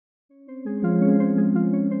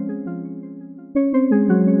You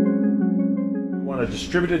want a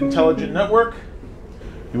distributed intelligent network,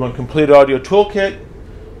 you want a complete audio toolkit,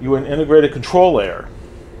 you want an integrated control layer.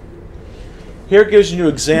 Here it gives you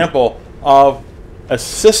an example of a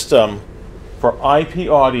system for IP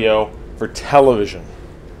audio for television.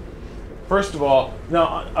 First of all,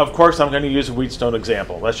 now of course I'm going to use a Wheatstone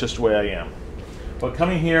example. That's just the way I am. But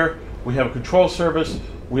coming here, we have a control service,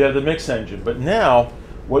 we have the mix engine. But now,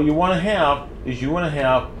 what you want to have is you want to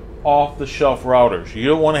have off-the-shelf routers. You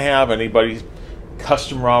don't want to have anybody's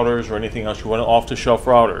custom routers or anything else. You want an off-the-shelf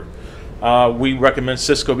router. We recommend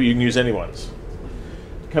Cisco, but you can use anyone's.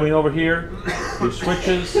 Coming over here, your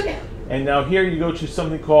switches, and now here you go to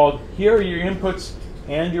something called, here are your inputs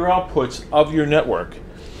and your outputs of your network.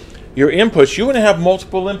 Your inputs, you want to have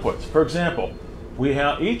multiple inputs. For example, we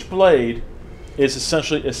have each blade is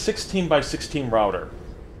essentially a 16 by 16 router.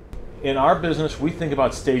 In our business, we think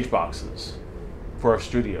about stage boxes for our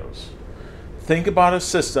studios. Think about a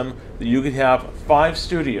system that you could have 5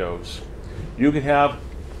 studios. You could have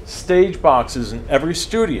stage boxes in every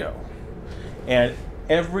studio, and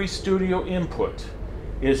every studio input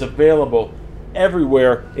is available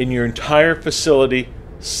everywhere in your entire facility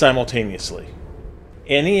simultaneously.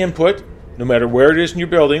 Any input, no matter where it is in your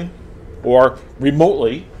building or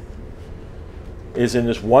remotely, is in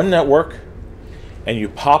this one network, and you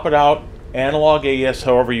pop it out analog AES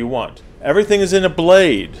however you want. Everything is in a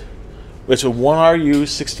blade. It's a 1RU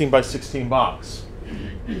 16 by 16 box.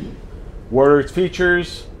 What are its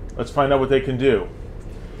features? Let's find out what they can do.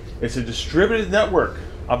 It's a distributed network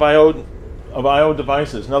of I/O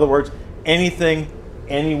devices. In other words, anything,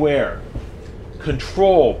 anywhere.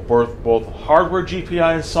 Control both hardware,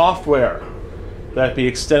 GPI, and software that be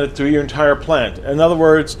extended through your entire plant. In other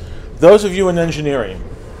words, those of you in engineering,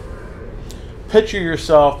 picture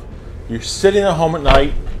yourself, you're sitting at home at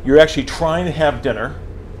night, you're actually trying to have dinner,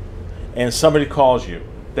 and somebody calls you.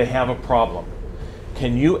 They have a problem.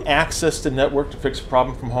 Can you access the network to fix a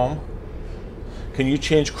problem from home? Can you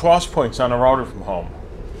change cross points on a router from home?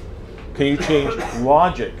 Can you change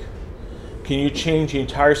logic? Can you change the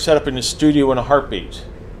entire setup in the studio in a heartbeat?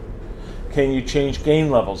 Can you change gain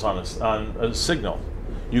levels on a signal?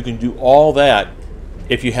 You can do all that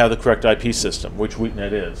if you have the correct IP system, which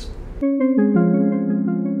Wheatnet is.